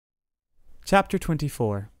Chapter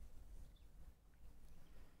 24.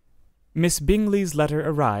 Miss Bingley's letter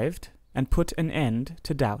arrived, and put an end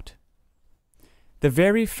to doubt. The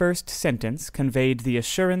very first sentence conveyed the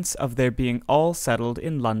assurance of their being all settled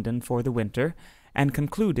in London for the winter, and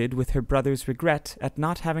concluded with her brother's regret at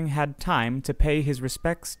not having had time to pay his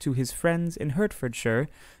respects to his friends in Hertfordshire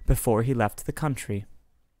before he left the country.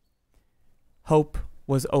 Hope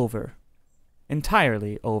was over,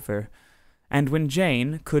 entirely over, and when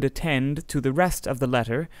Jane could attend to the rest of the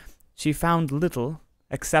letter, she found little,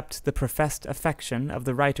 except the professed affection of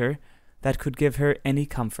the writer, that could give her any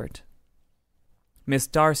comfort. Miss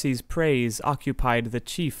Darcy's praise occupied the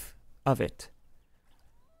chief of it.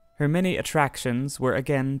 Her many attractions were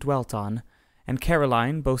again dwelt on, and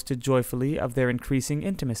Caroline boasted joyfully of their increasing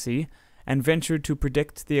intimacy, and ventured to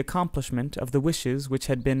predict the accomplishment of the wishes which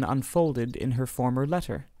had been unfolded in her former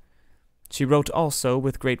letter. She wrote also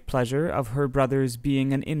with great pleasure of her brother's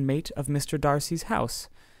being an inmate of Mr. Darcy's house,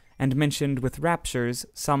 and mentioned with raptures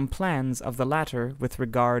some plans of the latter with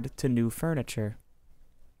regard to new furniture.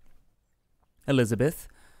 Elizabeth,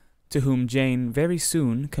 to whom Jane very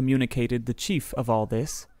soon communicated the chief of all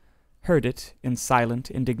this, heard it in silent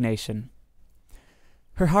indignation.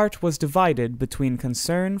 Her heart was divided between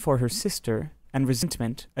concern for her sister and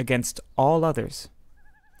resentment against all others.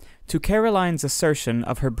 To Caroline's assertion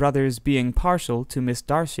of her brother's being partial to Miss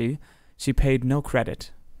Darcy, she paid no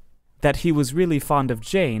credit. That he was really fond of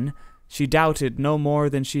Jane, she doubted no more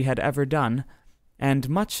than she had ever done, and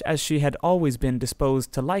much as she had always been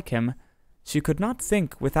disposed to like him, she could not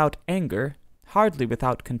think without anger, hardly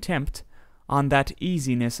without contempt, on that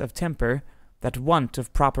easiness of temper, that want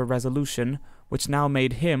of proper resolution, which now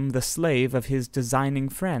made him the slave of his designing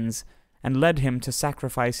friends, and led him to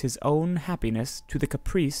sacrifice his own happiness to the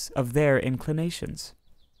caprice of their inclinations.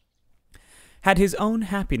 Had his own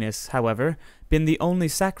happiness, however, been the only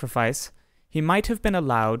sacrifice, he might have been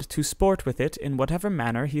allowed to sport with it in whatever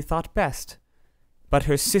manner he thought best. But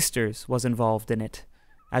her sister's was involved in it,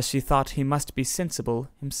 as she thought he must be sensible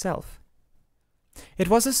himself. It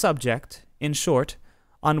was a subject, in short,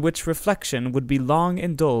 on which reflection would be long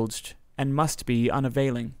indulged, and must be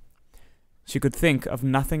unavailing. She could think of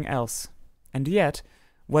nothing else, and yet,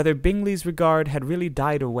 whether Bingley's regard had really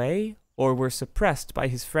died away, or were suppressed by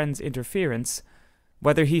his friend's interference,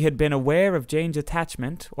 whether he had been aware of Jane's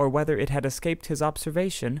attachment, or whether it had escaped his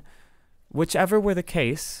observation, whichever were the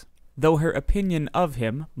case, though her opinion of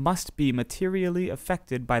him must be materially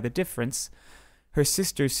affected by the difference, her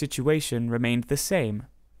sister's situation remained the same,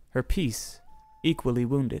 her peace equally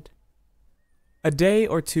wounded. A day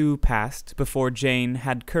or two passed before Jane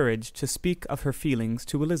had courage to speak of her feelings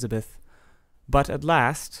to Elizabeth, but at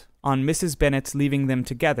last, on Mrs. Bennet's leaving them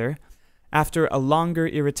together, after a longer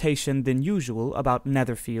irritation than usual about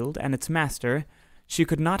Netherfield and its master, she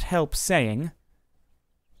could not help saying,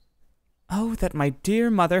 "Oh, that my dear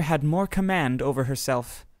mother had more command over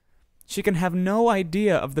herself! She can have no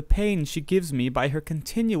idea of the pain she gives me by her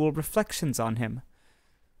continual reflections on him.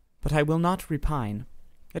 But I will not repine.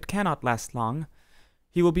 It cannot last long.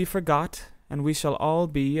 He will be forgot, and we shall all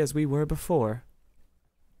be as we were before."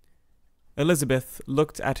 Elizabeth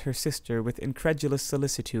looked at her sister with incredulous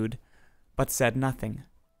solicitude, but said nothing.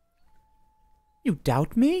 "You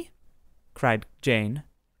doubt me?" cried Jane,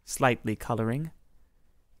 slightly coloring.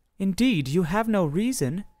 "Indeed, you have no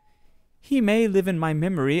reason. He may live in my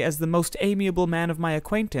memory as the most amiable man of my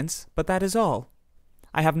acquaintance, but that is all.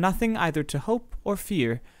 I have nothing either to hope or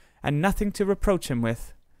fear, and nothing to reproach him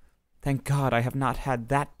with. Thank God I have not had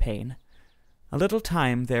that pain. A little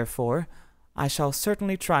time, therefore, I shall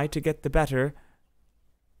certainly try to get the better."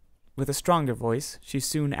 With a stronger voice, she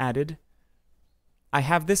soon added, "I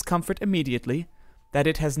have this comfort immediately, that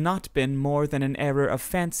it has not been more than an error of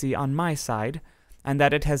fancy on my side, and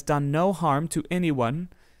that it has done no harm to anyone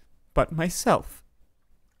but myself."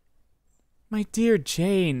 "My dear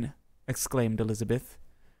Jane," exclaimed Elizabeth,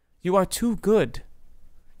 "you are too good.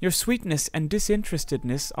 Your sweetness and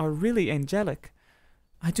disinterestedness are really angelic.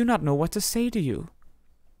 I do not know what to say to you.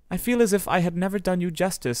 I feel as if I had never done you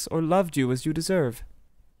justice or loved you as you deserve."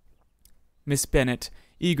 Miss Bennet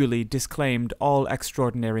eagerly disclaimed all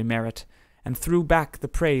extraordinary merit, and threw back the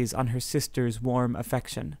praise on her sister's warm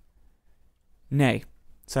affection. "Nay,"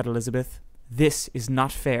 said Elizabeth, "this is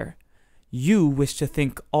not fair. You wish to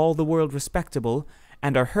think all the world respectable,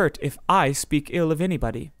 and are hurt if I speak ill of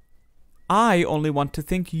anybody. I only want to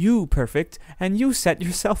think you perfect, and you set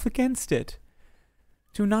yourself against it.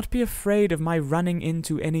 Do not be afraid of my running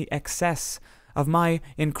into any excess, of my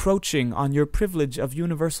encroaching on your privilege of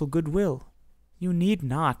universal goodwill. You need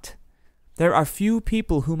not. There are few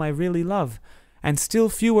people whom I really love, and still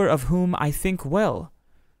fewer of whom I think well.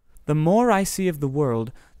 The more I see of the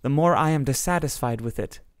world, the more I am dissatisfied with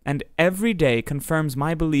it, and every day confirms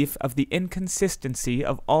my belief of the inconsistency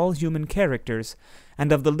of all human characters,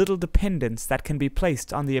 and of the little dependence that can be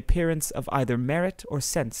placed on the appearance of either merit or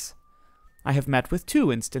sense. I have met with 2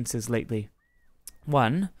 instances lately.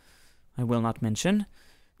 One, I will not mention.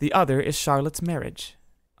 The other is Charlotte's marriage.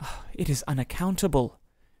 Oh, it is unaccountable.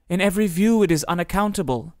 In every view it is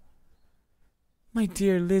unaccountable. My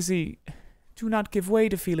dear Lizzie, do not give way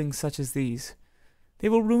to feelings such as these. They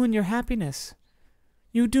will ruin your happiness.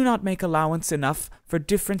 You do not make allowance enough for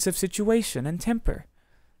difference of situation and temper.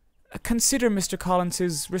 Consider Mr.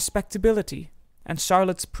 Collins's respectability, and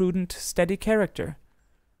Charlotte's prudent, steady character.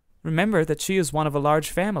 Remember that she is one of a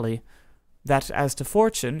large family, that as to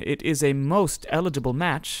fortune it is a most eligible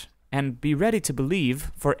match, and be ready to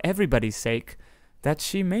believe, for everybody's sake, that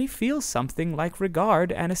she may feel something like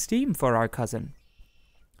regard and esteem for our cousin.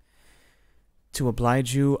 To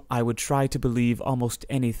oblige you, I would try to believe almost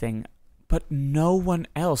anything, but no one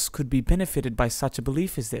else could be benefited by such a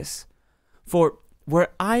belief as this. For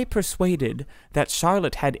were I persuaded that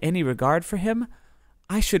Charlotte had any regard for him,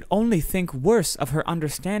 I should only think worse of her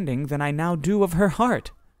understanding than I now do of her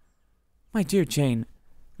heart. My dear Jane,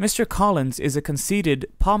 Mr. Collins is a conceited,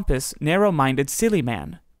 pompous, narrow-minded, silly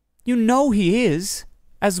man. You know he is,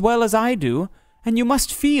 as well as I do, and you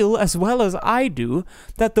must feel, as well as I do,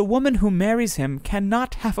 that the woman who marries him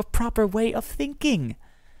cannot have a proper way of thinking.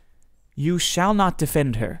 You shall not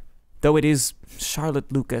defend her, though it is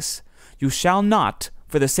Charlotte Lucas. You shall not,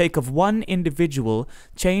 for the sake of one individual,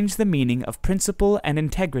 change the meaning of principle and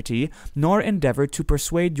integrity, nor endeavor to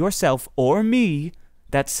persuade yourself or me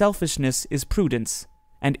that selfishness is prudence,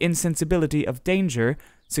 and insensibility of danger,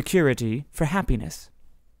 security for happiness.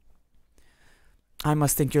 I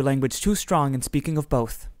must think your language too strong in speaking of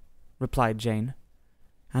both, replied Jane,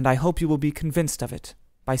 and I hope you will be convinced of it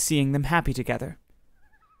by seeing them happy together.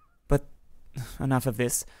 But enough of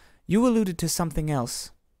this. You alluded to something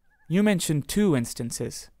else. You mentioned 2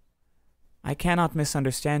 instances. I cannot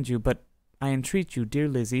misunderstand you, but I entreat you, dear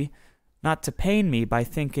Lizzie, not to pain me by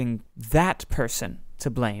thinking that person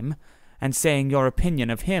to blame, and saying your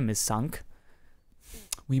opinion of him is sunk.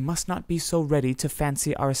 We must not be so ready to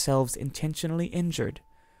fancy ourselves intentionally injured.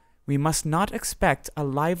 We must not expect a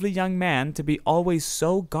lively young man to be always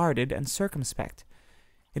so guarded and circumspect.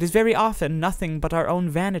 It is very often nothing but our own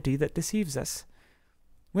vanity that deceives us.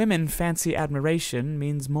 Women fancy admiration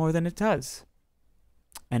means more than it does,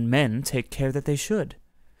 and men take care that they should.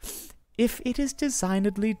 If it is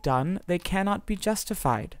designedly done, they cannot be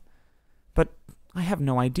justified. But I have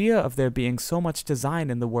no idea of there being so much design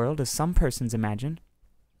in the world as some persons imagine.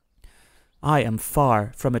 I am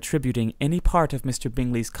far from attributing any part of Mr.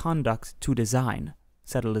 Bingley's conduct to design,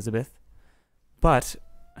 said Elizabeth. But,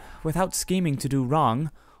 without scheming to do wrong,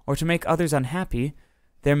 or to make others unhappy,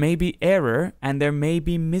 there may be error and there may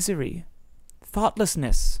be misery.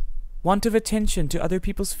 Thoughtlessness, want of attention to other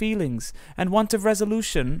people's feelings, and want of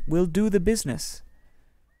resolution will do the business.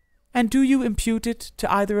 And do you impute it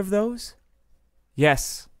to either of those?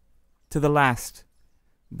 Yes, to the last.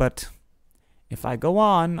 But if I go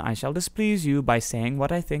on, I shall displease you by saying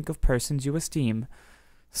what I think of persons you esteem.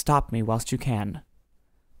 Stop me whilst you can.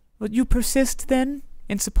 But you persist, then,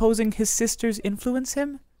 in supposing his sisters influence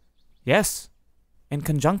him? Yes, in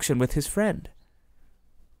conjunction with his friend.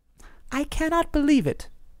 I cannot believe it.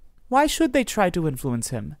 Why should they try to influence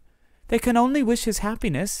him? They can only wish his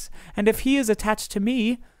happiness, and if he is attached to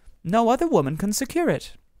me, no other woman can secure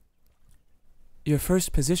it. Your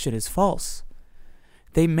first position is false.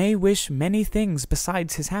 They may wish many things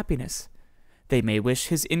besides his happiness. They may wish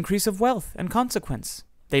his increase of wealth and consequence.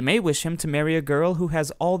 They may wish him to marry a girl who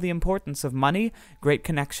has all the importance of money, great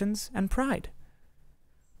connections, and pride.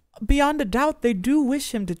 Beyond a doubt they do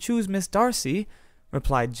wish him to choose Miss Darcy,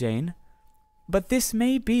 replied Jane. But this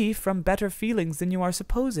may be from better feelings than you are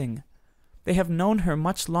supposing. They have known her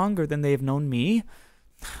much longer than they have known me.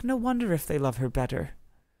 No wonder if they love her better.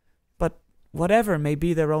 But whatever may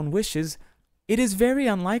be their own wishes, it is very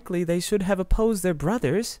unlikely they should have opposed their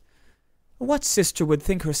brothers. What sister would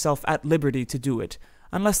think herself at liberty to do it,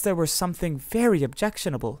 unless there were something very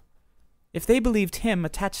objectionable? If they believed him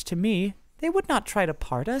attached to me, they would not try to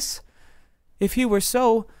part us. If he were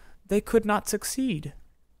so, they could not succeed.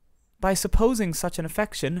 By supposing such an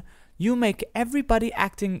affection, you make everybody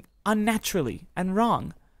acting unnaturally and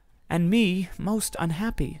wrong, and me most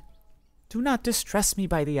unhappy. Do not distress me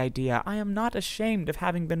by the idea. I am not ashamed of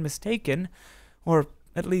having been mistaken, or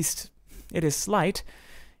at least it is slight.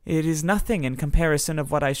 It is nothing in comparison of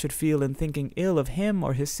what I should feel in thinking ill of him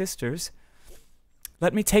or his sisters.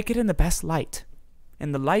 Let me take it in the best light,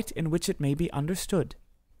 in the light in which it may be understood.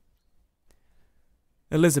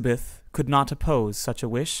 Elizabeth could not oppose such a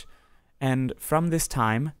wish, and from this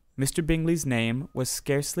time Mr. Bingley's name was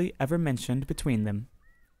scarcely ever mentioned between them.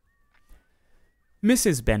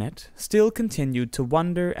 Mrs. Bennet still continued to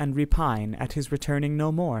wonder and repine at his returning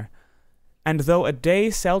no more, and though a day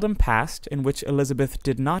seldom passed in which Elizabeth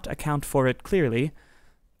did not account for it clearly,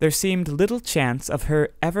 there seemed little chance of her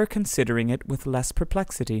ever considering it with less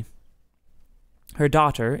perplexity. Her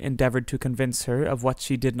daughter endeavored to convince her of what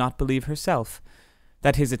she did not believe herself,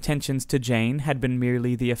 that his attentions to Jane had been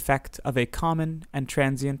merely the effect of a common and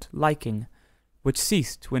transient liking, which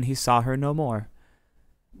ceased when he saw her no more.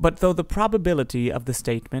 But though the probability of the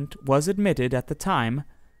statement was admitted at the time,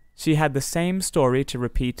 she had the same story to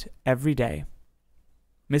repeat every day.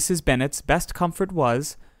 Mrs. Bennet's best comfort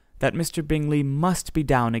was that Mr. Bingley must be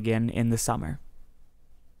down again in the summer.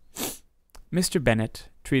 Mr. Bennet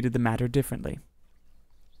treated the matter differently.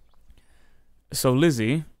 "So,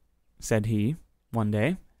 Lizzie," said he, one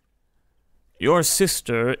day, "your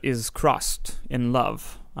sister is crossed in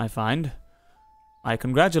love, I find. I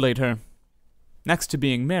congratulate her. Next to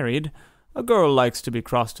being married, a girl likes to be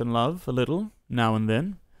crossed in love a little, now and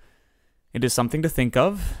then. It is something to think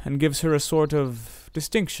of, and gives her a sort of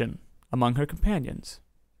distinction among her companions.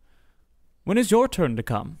 When is your turn to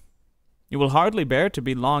come? You will hardly bear to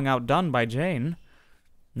be long outdone by Jane.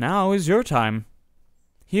 Now is your time.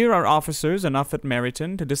 Here are officers enough at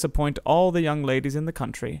Meryton to disappoint all the young ladies in the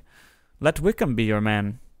country. Let Wickham be your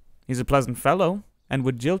man. He's a pleasant fellow, and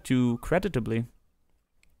would jilt you creditably."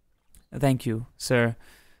 "Thank you, sir,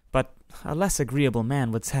 but a less agreeable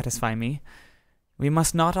man would satisfy me. We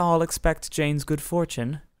must not all expect Jane's good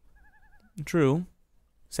fortune." "True,"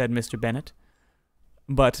 said Mr. Bennet,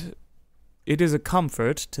 "but it is a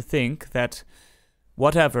comfort to think that,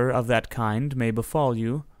 whatever of that kind may befall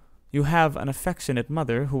you, you have an affectionate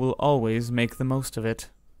mother who will always make the most of it."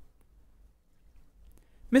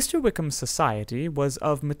 Mr. Wickham's society was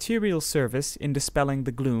of material service in dispelling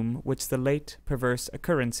the gloom which the late perverse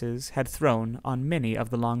occurrences had thrown on many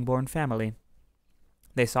of the Longbourn family.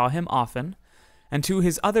 They saw him often, and to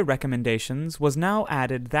his other recommendations was now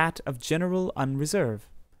added that of general unreserve.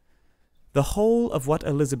 The whole of what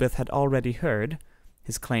Elizabeth had already heard,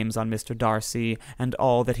 his claims on Mr. Darcy, and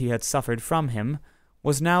all that he had suffered from him,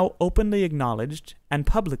 was now openly acknowledged and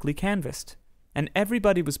publicly canvassed, and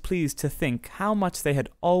everybody was pleased to think how much they had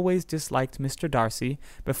always disliked Mr. Darcy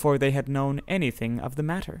before they had known anything of the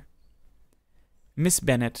matter. Miss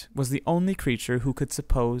Bennet was the only creature who could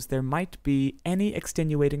suppose there might be any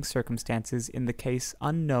extenuating circumstances in the case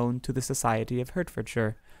unknown to the society of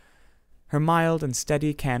Hertfordshire. Her mild and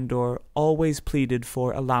steady candour always pleaded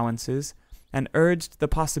for allowances, and urged the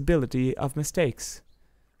possibility of mistakes.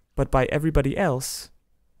 But by everybody else,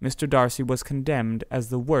 Mr. Darcy was condemned as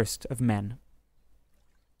the worst of men.